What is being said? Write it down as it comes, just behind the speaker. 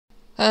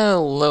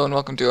Hello and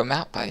welcome to a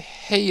map by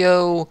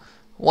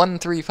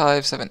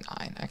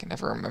Heyo13579. I can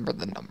never remember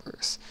the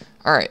numbers.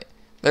 Alright,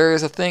 there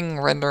is a thing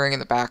rendering in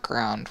the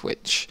background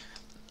which,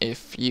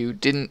 if you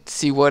didn't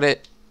see what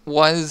it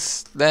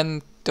was,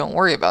 then don't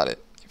worry about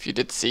it. If you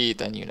did see,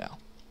 then you know.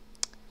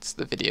 It's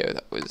the video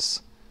that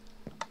was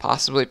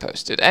possibly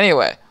posted.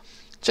 Anyway,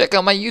 check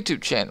out my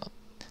YouTube channel.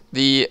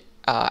 The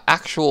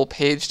actual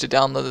page to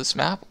download this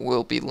map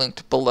will be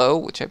linked below,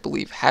 which I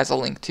believe has a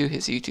link to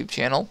his YouTube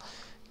channel.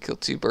 Kill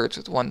two birds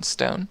with one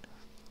stone.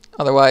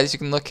 Otherwise, you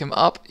can look him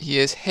up. He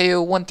is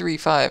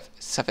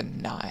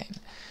Heyo13579.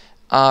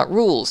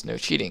 Rules, no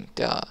cheating,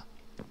 duh.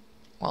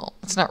 Well,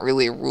 it's not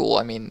really a rule.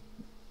 I mean,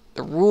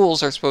 the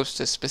rules are supposed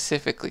to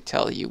specifically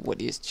tell you what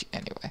is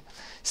anyway.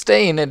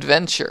 Stay in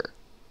adventure.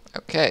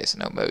 Okay, so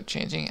no mode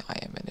changing. I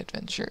am in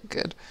adventure.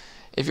 Good.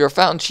 If you're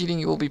found cheating,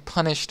 you will be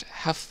punished.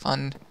 Have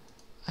fun.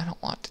 I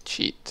don't want to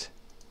cheat.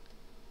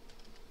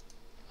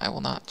 I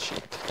will not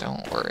cheat.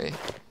 Don't worry.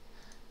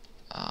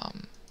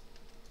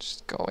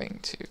 Just going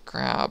to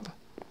grab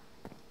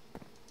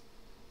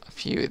a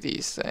few of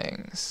these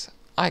things.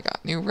 I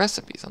got new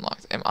recipes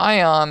unlocked. Am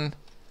I on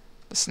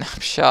the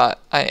snapshot?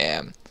 I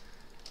am.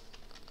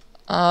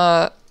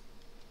 I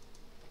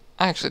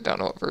actually don't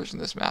know what version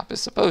this map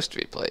is supposed to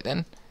be played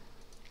in.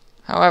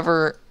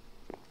 However,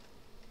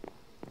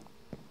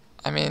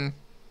 I mean,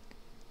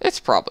 it's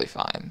probably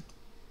fine.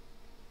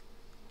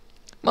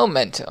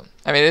 Momentum.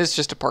 I mean, it is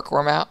just a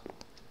parkour map,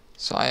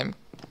 so I am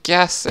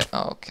guessing.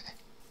 Oh, okay.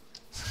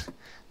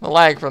 The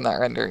lag from that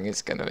rendering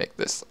is going to make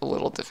this a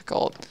little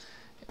difficult.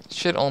 It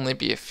should only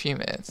be a few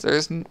minutes.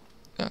 There's okay.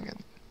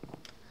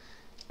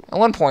 At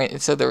one point,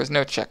 it said there was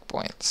no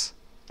checkpoints.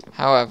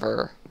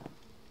 However,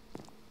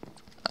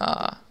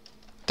 it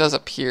does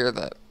appear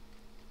that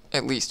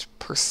at least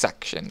per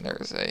section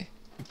there's a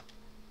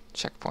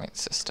checkpoint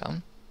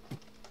system.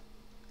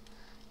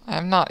 I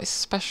am not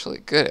especially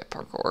good at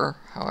parkour.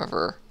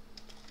 However,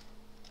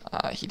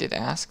 he did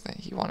ask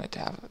that he wanted to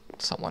have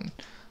someone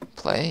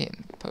play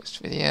and post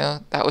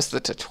video. That was the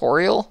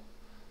tutorial?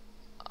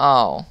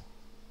 Oh.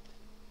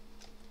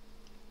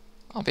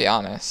 I'll be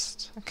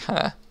honest. I'm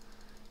kinda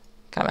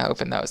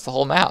hoping that was the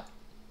whole map.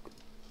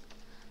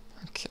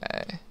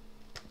 Okay.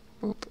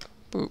 Boop,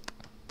 boop,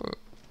 boop.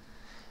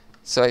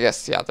 So I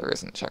guess, yeah, there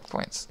isn't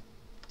checkpoints.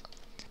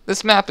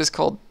 This map is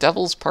called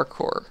Devil's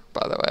Parkour,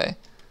 by the way.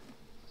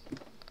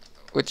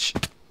 Which...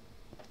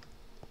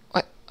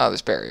 What? Oh,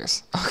 there's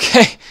barriers.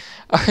 Okay.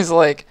 I was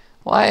like,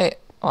 why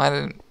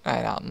didn't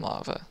I out in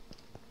lava?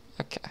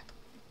 Okay.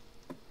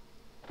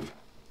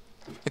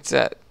 It's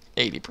at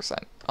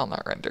 80% on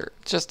that render.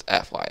 Just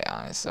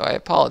FYI, so I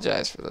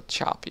apologize for the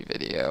choppy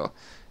video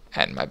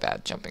and my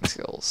bad jumping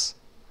skills.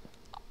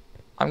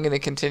 I'm going to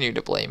continue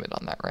to blame it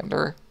on that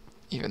render,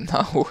 even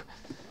though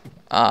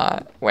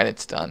when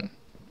it's done,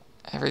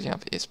 every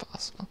jump is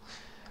possible.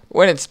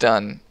 When it's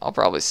done, I'll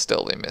probably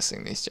still be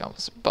missing these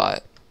jumps,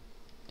 but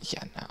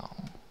yeah,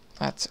 no,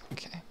 that's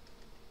okay.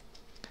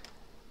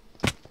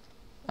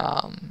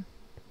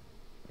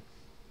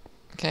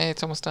 Okay,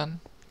 it's almost done.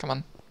 Come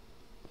on.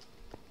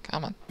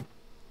 Come on.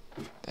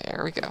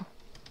 There we go.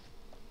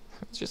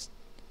 It's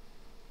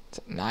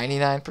at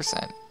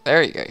 99%.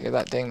 There you go. Hear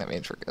that ding? That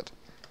means we're good.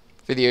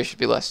 Video should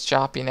be less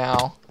choppy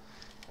now.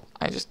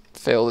 I just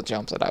failed the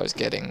jump that I was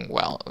getting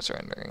while it was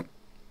rendering.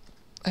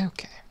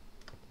 Okay.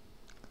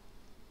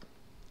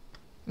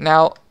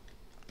 Now,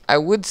 I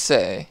would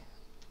say,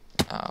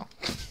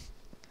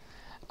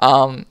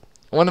 one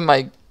of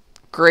my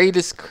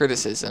greatest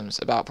criticisms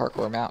about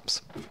parkour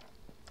maps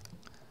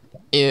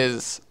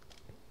is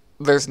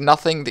there's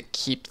nothing to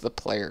keep the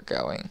player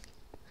going.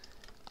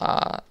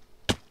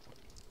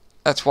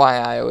 That's why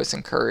I always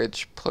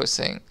encourage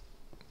placing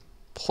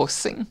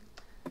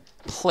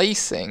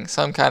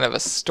some kind of a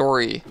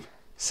story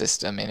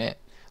system in it,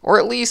 or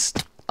at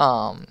least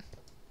some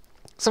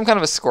kind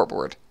of a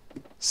scoreboard.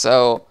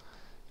 So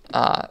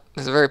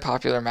there's a very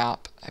popular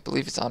map. I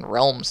believe it's on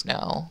Realms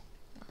now,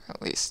 or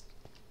at least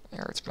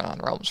or it's been on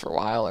Realms for a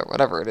while, or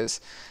whatever it is.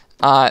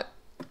 I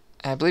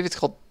believe it's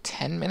called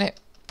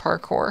 10-minute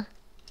parkour.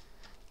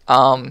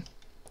 And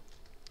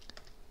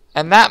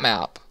that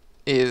map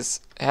it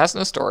has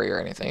no story or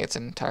anything. It's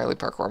an entirely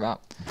parkour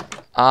map.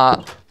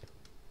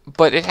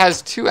 But it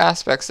has two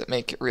aspects that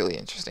make it really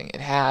interesting.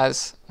 It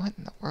has, what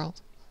in the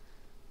world?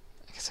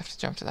 I guess I have to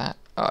jump to that.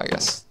 Oh, I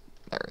guess,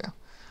 there we go.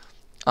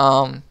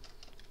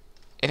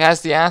 It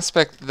has the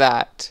aspect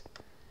that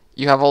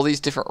you have all these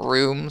different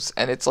rooms,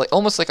 and it's like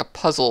almost like a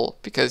puzzle,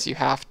 because you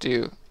have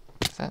to...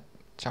 Is that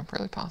jump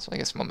really possible? I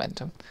guess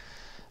momentum.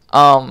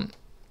 You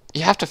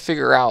have to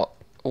figure out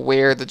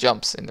where the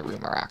jumps in the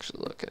room are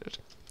actually located.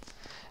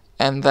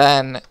 And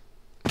then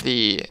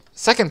the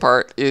second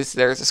part is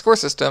there's a score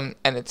system,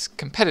 and it's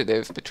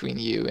competitive between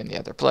you and the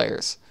other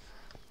players.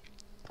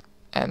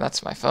 And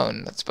that's my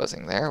phone that's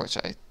buzzing there, which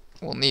I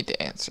will need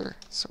to answer.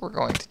 So we're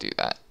going to do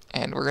that.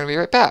 And we're going to be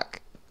right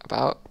back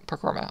about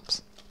parkour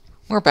maps.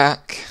 We're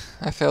back.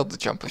 I failed to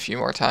jump a few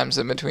more times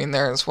in between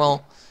there as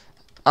well.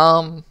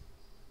 Yeah,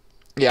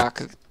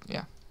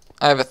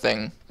 I have a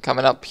thing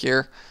coming up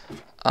here.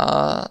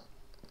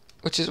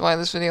 which is why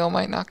this video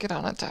might not get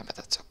on time, but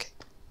that's okay.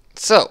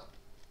 So,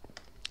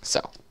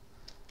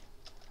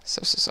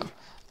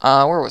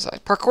 where was I?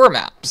 Parkour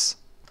maps.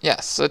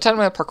 Yes, so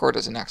 10-minute parkour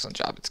does an excellent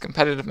job. It's a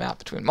competitive map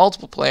between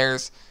multiple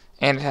players,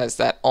 and it has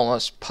that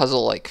almost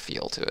puzzle-like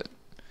feel to it.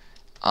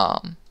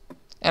 And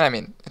I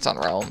mean, it's on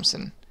Realms,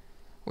 and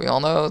we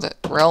all know that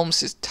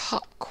Realms is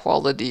top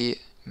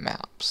quality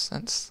maps.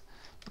 That's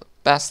the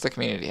best the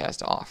community has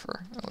to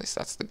offer. At least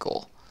that's the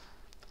goal.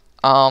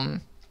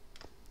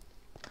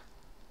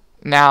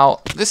 Now,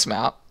 this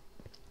map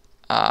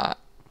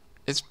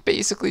is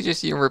basically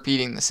just you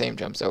repeating the same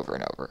jumps over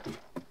and over.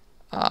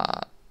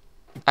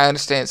 I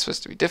understand it's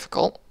supposed to be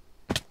difficult,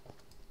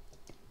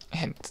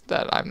 and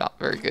that I'm not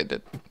very good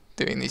at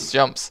doing these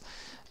jumps.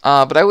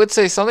 But I would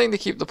say something to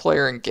keep the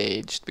player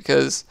engaged,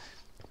 because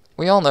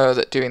we all know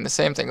that doing the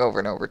same thing over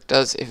and over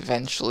does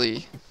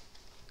eventually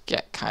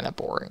get kind of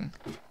boring.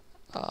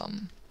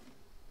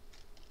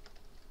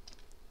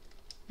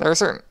 There are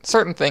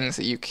certain things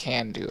that you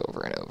can do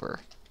over and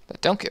over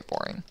that don't get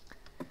boring,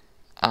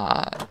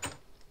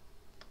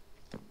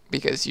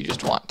 because you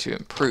just want to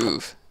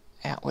improve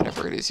at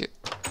whatever it is you...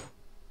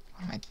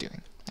 What am I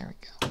doing? There we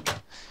go.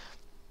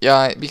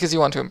 Yeah, because you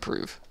want to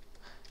improve.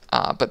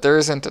 But there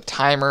isn't a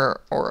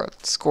timer or a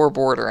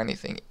scoreboard or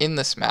anything in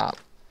this map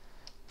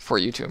for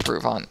you to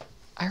improve on.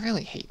 I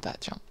really hate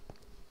that jump.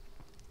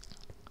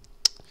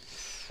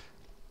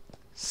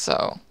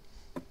 So,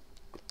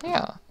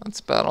 yeah,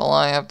 that's about all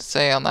I have to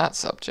say on that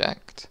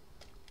subject.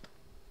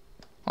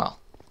 Well,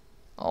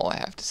 all I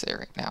have to say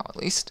right now, at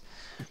least.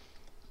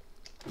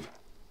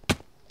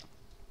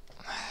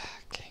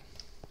 Okay.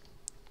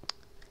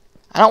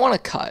 I don't want to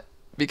cut,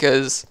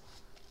 because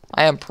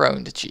I am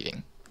prone to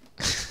cheating.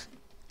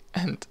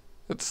 And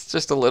it's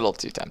just a little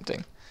too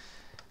tempting.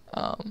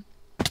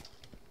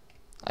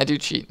 I do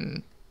cheat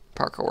in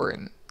parkour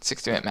and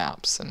 60-minute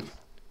maps and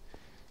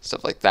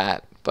stuff like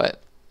that,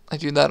 but I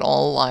do that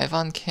all live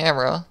on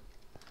camera,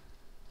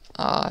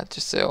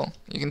 just so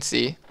you can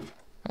see.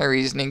 My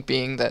reasoning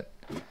being that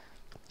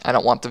I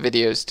don't want the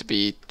videos to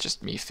be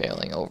just me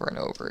failing over and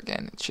over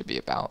again. It should be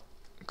about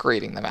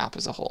grading the map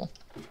as a whole.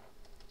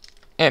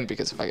 And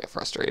because if I get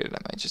frustrated, I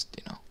might just,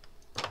 you know,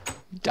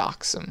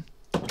 dock some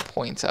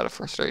points out of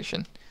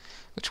frustration,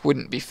 which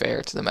wouldn't be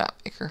fair to the map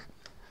maker.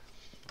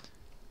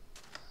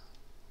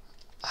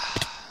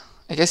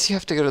 I guess you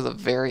have to go to the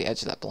very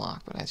edge of that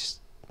block, but I just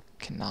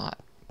cannot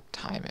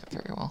time it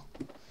very well.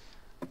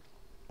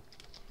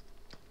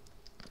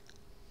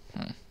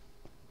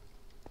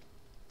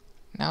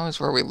 Now is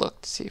where we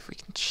look to see if we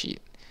can cheat.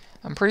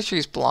 I'm pretty sure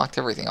he's blocked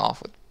everything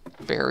off with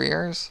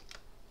barriers,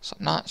 so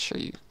I'm not sure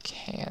you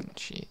can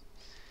cheat.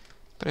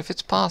 But if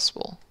it's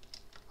possible,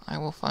 I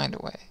will find a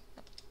way.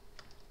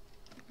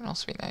 It would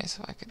also be nice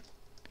if I could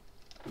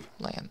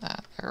land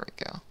that. There we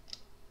go.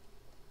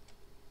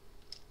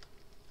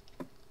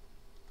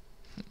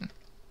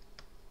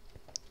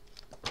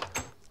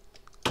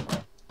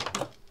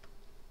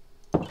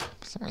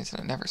 For some reason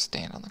I never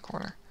stand on the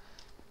corner.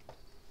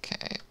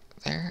 Okay,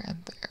 there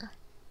and there.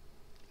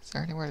 Is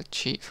there anywhere to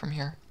cheat from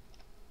here?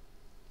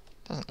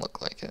 Doesn't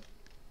look like it.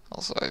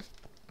 Also, I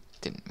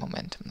didn't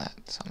momentum that,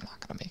 so I'm not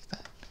going to make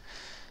that.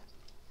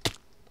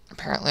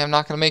 Apparently I'm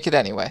not going to make it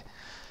anyway.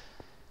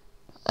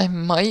 I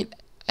might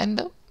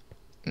end up...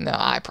 No,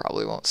 I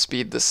probably won't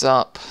speed this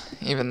up,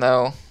 even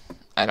though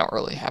I don't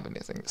really have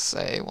anything to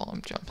say while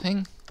I'm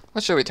jumping.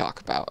 What should we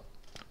talk about?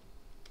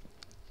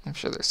 I'm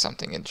sure there's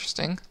something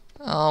interesting.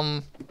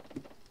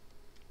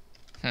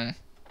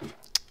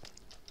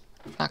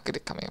 Not good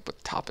at coming up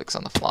with topics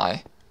on the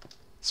fly.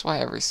 That's why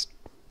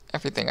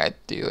everything I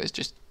do is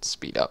just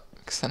speed up,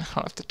 because then I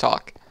don't have to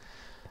talk.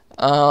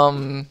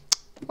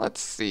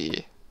 Let's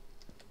see.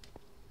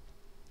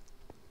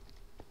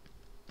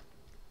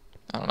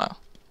 I don't know.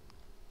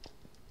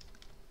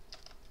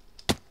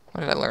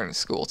 What did I learn in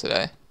school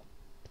today?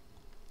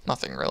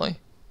 Nothing really.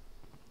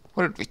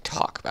 What did we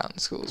talk about in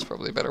school is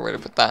probably a better way to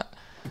put that.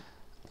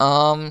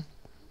 No.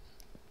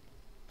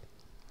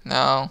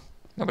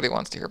 Nobody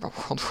wants to hear about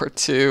World War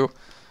II.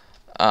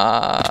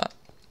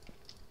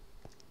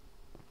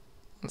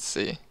 Let's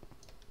see.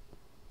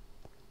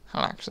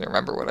 I don't actually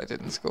remember what I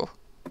did in school.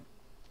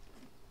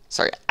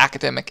 Sorry,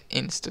 academic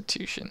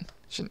institution.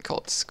 Shouldn't call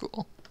it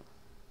school.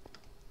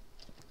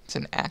 It's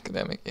an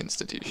academic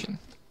institution.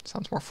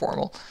 Sounds more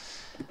formal.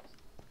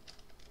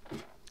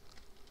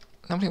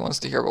 Nobody wants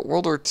to hear about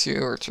World War II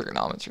or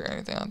trigonometry or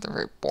anything. They're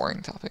very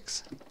boring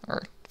topics.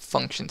 Or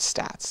function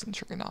stats and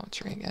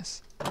trigonometry, I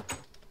guess.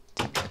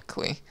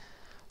 Technically.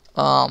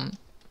 Alright,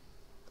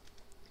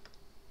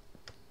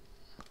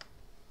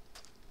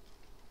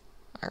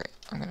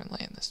 I'm gonna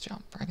land this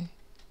jump. Ready?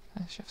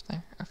 Can I shift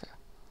there? Okay.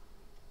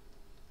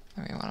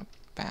 Then we want to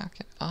back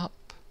it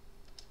up.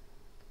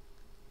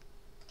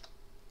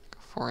 Go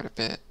forward a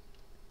bit.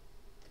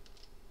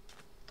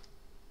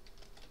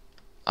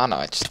 Oh no,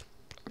 I just...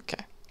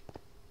 Okay.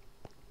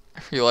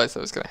 I realized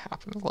that was gonna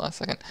happen in the last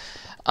second.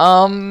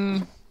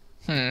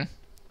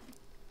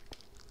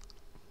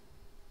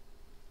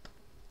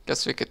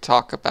 Guess we could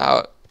talk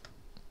about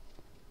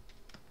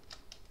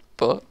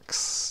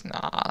books.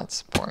 Nah,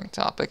 it's a boring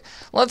topic.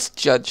 Let's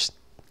judge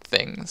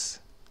things.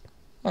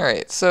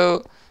 Alright,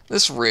 so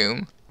this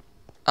room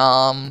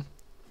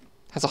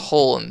has a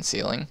hole in the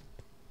ceiling.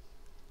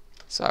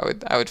 So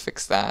I would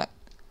fix that.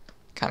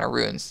 Kind of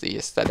ruins the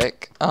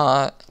aesthetic.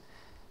 I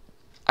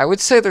would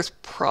say there's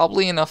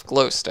probably enough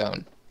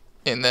glowstone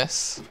in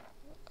this,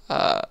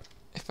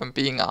 if I'm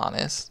being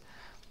honest.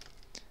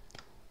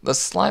 The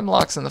slime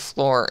blocks in the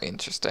floor are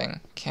interesting.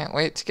 Can't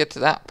wait to get to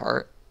that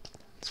part.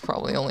 It's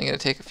probably only going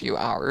to take a few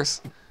hours.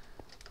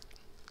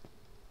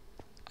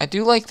 I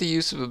do like the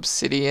use of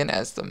obsidian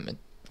as the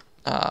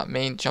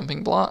main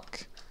jumping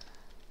block.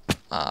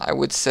 I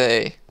would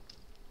say...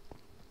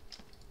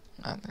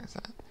 there's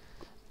that.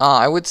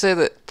 I would say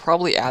that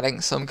probably adding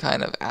some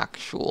kind of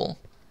actual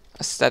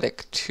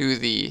aesthetic to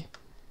the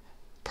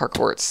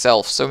parkour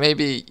itself. So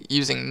maybe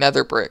using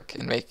nether brick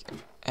and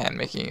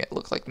making it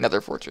look like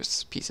nether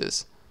fortress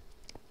pieces.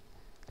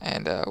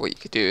 And what you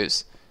could do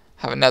is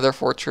have a nether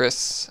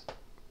fortress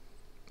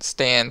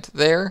stand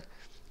there,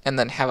 and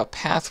then have a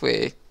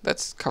pathway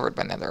that's covered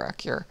by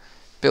netherrack here,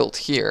 built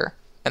here,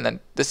 and then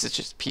this is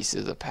just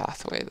pieces of the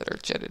pathway that are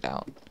jetted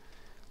out.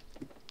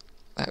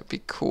 That would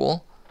be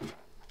cool.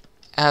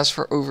 As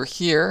for over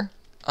here,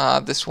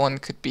 this one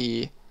could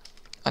be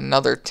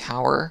another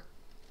tower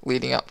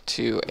leading up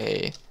to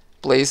a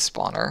blaze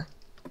spawner.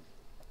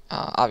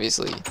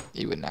 Obviously,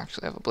 you wouldn't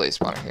actually have a blaze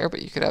spawner here,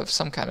 but you could have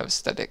some kind of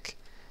aesthetic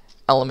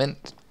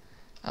element.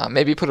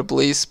 Maybe put a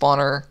blaze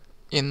spawner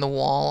in the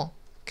wall,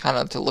 kind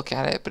of to look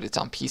at it, but it's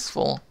on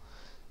peaceful,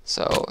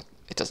 so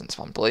it doesn't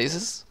spawn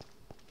blazes.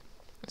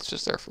 It's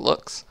just there for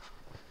looks.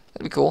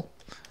 That'd be cool.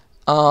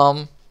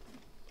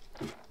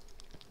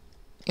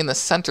 In the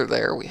center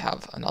there, we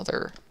have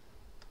another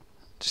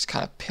just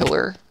kind of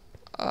pillar.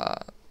 I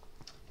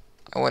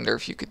wonder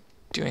if you could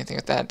do anything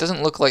with that. It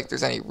doesn't look like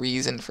there's any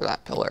reason for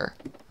that pillar.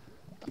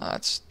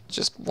 It's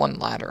just one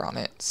ladder on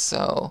it,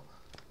 so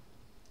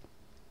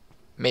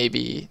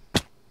maybe,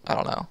 I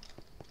don't know,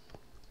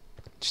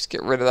 just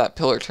get rid of that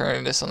pillar, turn it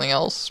into something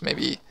else.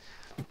 Maybe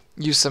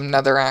use some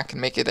netherrack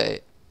and make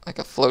it like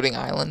a floating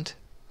island.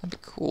 That'd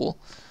be cool.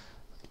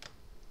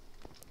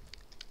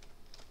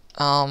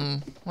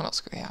 What else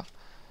could we have?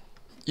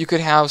 You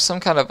could have some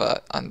kind of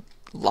a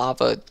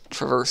lava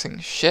traversing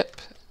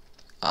ship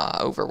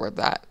over where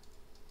that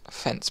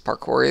fence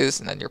parkour is,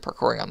 and then you're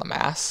parkouring on the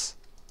mass.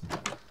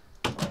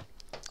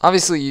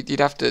 Obviously, you'd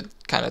have to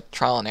kind of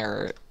trial and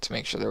error it to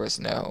make sure there was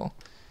no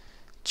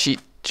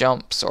cheat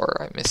jumps,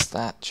 or I missed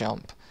that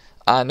jump.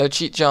 No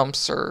cheat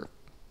jumps or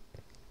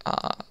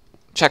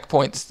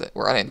checkpoints that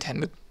were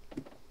unintended.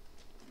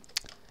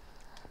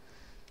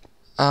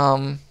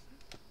 What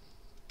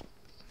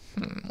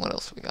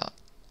else we got?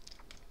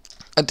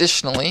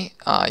 Additionally,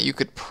 you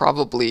could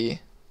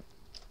probably,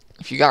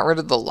 if you got rid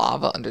of the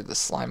lava under the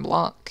slime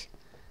block,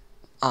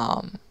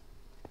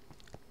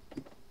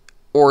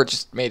 or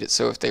just made it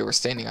so if they were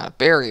standing on a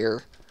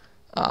barrier,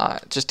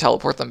 just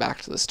teleport them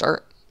back to the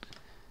start.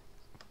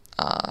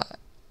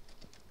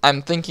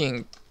 I'm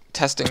thinking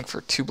testing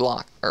for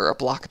a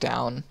block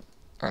down,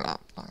 or not,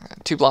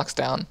 2 blocks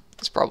down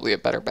is probably a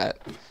better bet.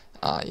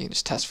 You can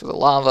just test for the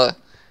lava,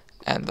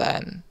 and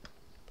then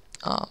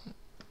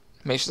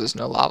make sure there's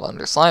no lava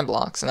under slime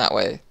blocks, and that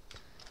way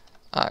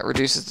it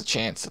reduces the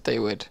chance that they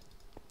would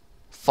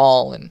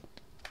fall and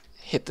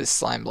hit this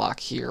slime block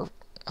here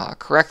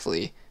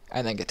correctly,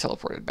 and then get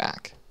teleported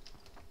back.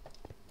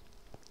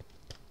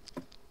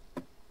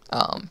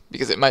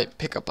 Because it might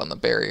pick up on the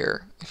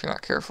barrier if you're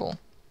not careful,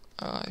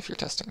 if you're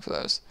testing for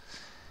those.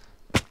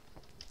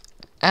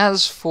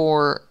 As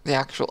for the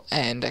actual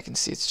end, I can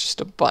see it's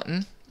just a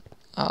button.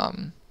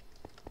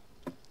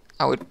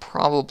 I would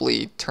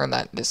probably turn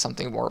that into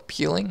something more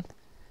appealing.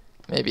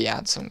 Maybe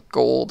add some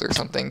gold or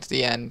something to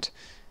the end.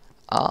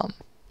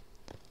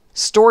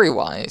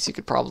 Story-wise, you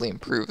could probably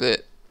improve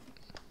it.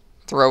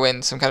 Throw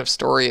in some kind of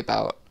story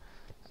about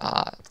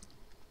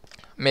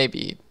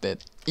maybe the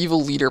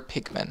evil leader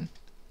Pigmen,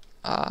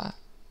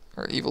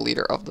 or evil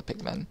leader of the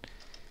Pigmen,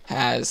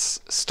 has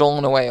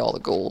stolen away all the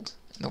gold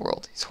in the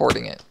world. He's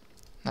hoarding it.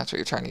 That's what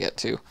you're trying to get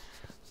to.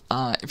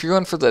 If you're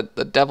going for the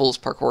Devil's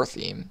Parkour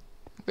theme,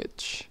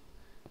 which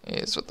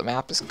is what the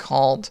map is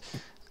called,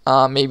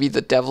 maybe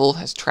the devil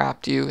has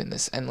trapped you in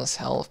this endless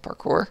hell of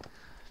parkour.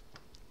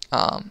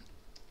 And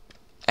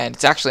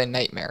it's actually a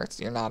nightmare.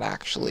 You're not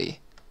actually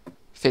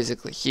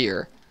physically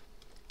here.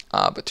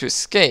 But to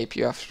escape,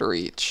 you have to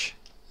reach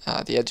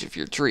the edge of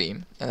your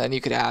dream. And then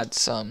you could add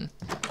some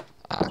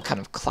kind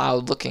of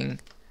cloud-looking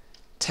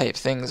type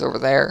things over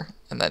there,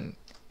 and then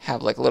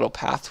have like a little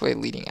pathway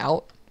leading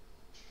out.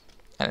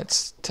 And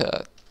it's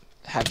to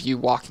have you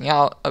walking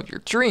out of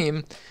your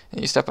dream,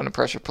 and you step on a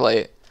pressure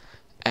plate,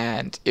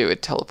 and it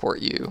would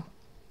teleport you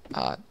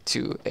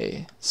to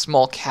a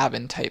small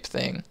cabin type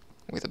thing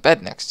with a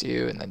bed next to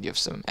you, and then you have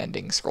some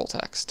ending scroll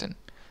text, and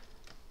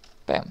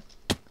bam.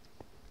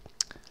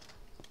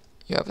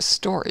 You have a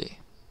story.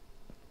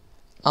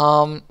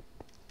 The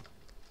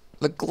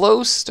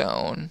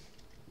glowstone,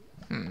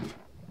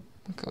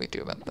 what can we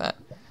do about that?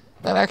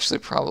 That actually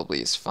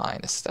probably is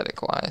fine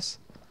aesthetic-wise.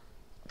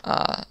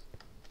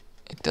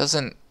 it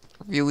doesn't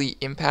really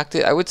impact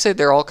it. I would say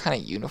they're all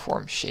kind of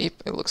uniform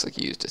shape. It looks like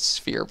you used a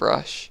sphere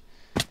brush.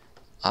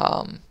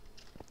 But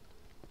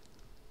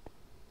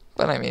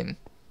I mean,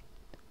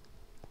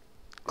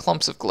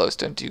 clumps of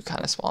glowstone do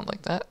kind of spawn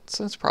like that,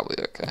 so it's probably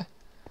okay.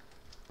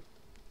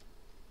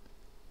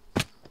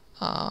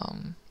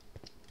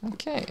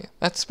 Okay,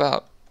 that's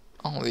about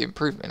all the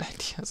improvement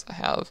ideas I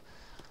have.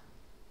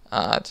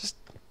 Just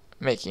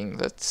making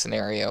the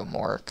scenario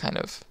more kind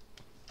of,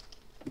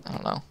 I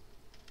don't know,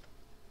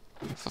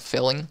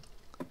 fulfilling.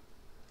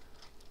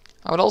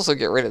 I would also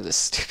get rid of this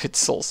stupid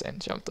soul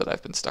sand jump that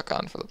I've been stuck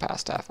on for the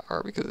past half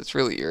hour because it's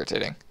really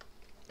irritating.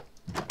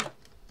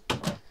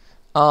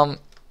 An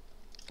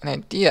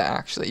idea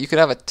actually, you could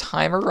have a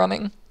timer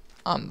running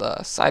on the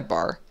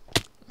sidebar.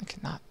 I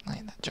cannot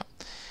land that jump.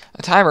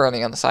 A timer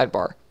running on the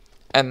sidebar,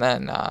 and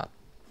then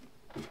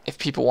if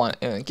people want,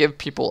 give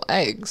people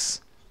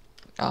eggs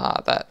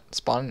that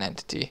spawn an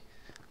entity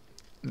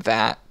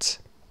that,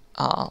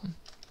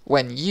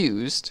 when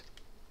used,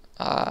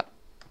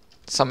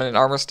 summon an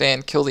armor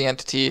stand, kill the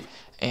entity,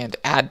 and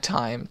add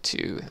time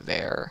to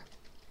their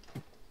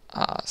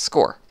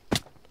score.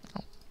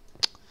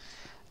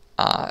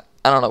 I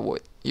don't know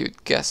what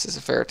you'd guess is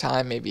a fair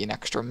time, maybe an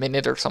extra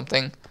minute or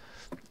something.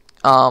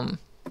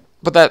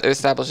 But that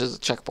establishes a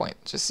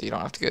checkpoint, just so you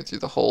don't have to go through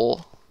the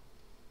whole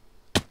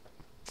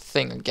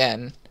thing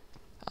again.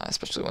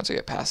 Especially once I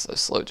get past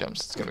those slow jumps,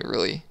 it's going to be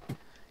really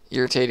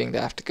irritating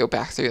to have to go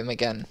back through them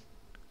again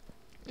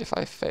if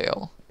I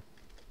fail.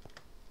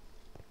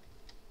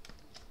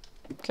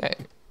 Okay,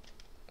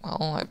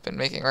 well, I've been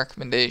making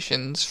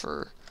recommendations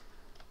for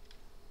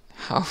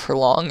however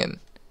long, and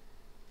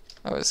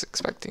I was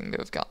expecting to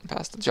have gotten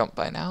past the jump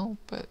by now,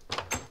 but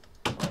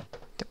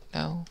don't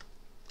know.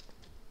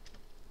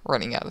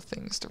 Running out of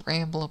things to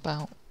ramble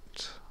about.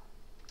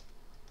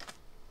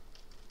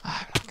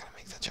 I'm not gonna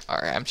make that jump.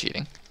 Alright, I'm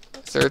cheating.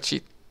 Is there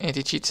a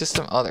anti-cheat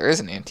system? Oh, there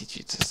is an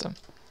anti-cheat system.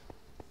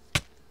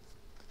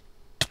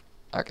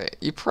 Okay,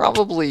 you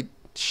probably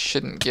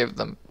shouldn't give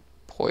them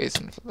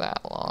poison for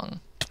that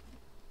long.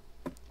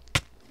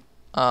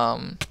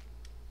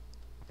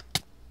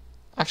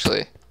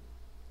 Actually,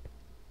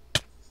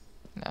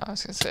 no, I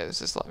was gonna say, does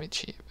this let me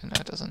cheat? But no,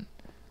 it doesn't.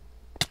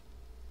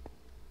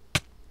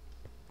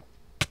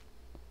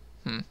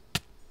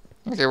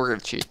 Okay, we're gonna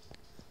cheat.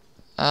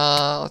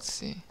 Let's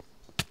see.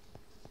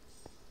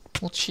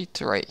 We'll cheat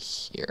to right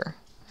here,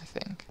 I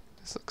think.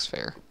 This looks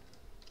fair.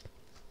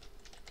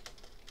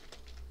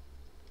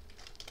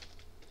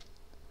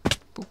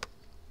 Boop.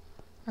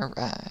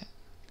 Alright.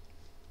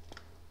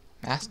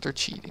 Master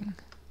cheating.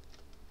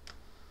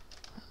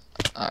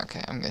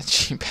 Okay, I'm gonna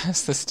cheat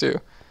past this too.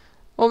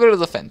 We'll go to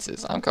the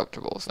fences. I'm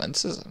comfortable with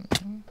fences.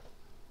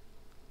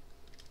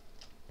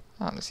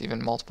 Oh, there's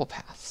even multiple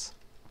paths.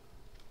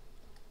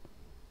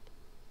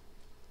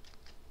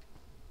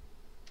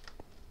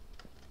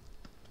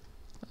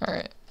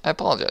 Alright, I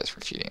apologize for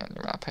cheating on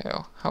your map,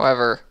 Heo.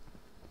 However,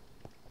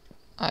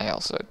 I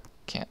also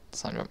can't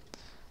slime jump.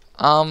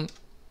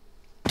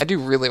 I do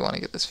really want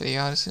to get this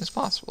video out as soon as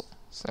possible,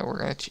 so we're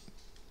gonna cheat.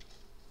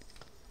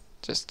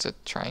 Just to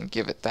try and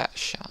give it that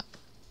shot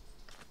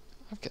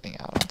of getting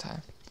out on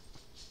time.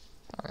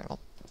 Alright, I'll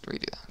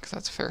redo that, because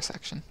that's a fair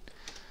section.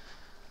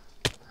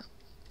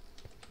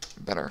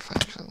 Better if I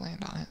actually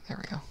land on it. There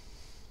we go.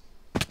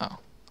 Oh,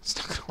 it's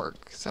not gonna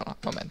work, because I don't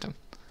have momentum.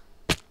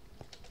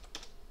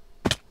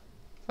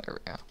 There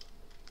we go.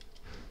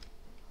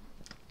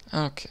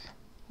 Okay.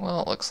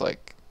 Well, it looks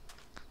like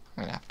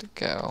I'm gonna have to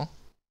go.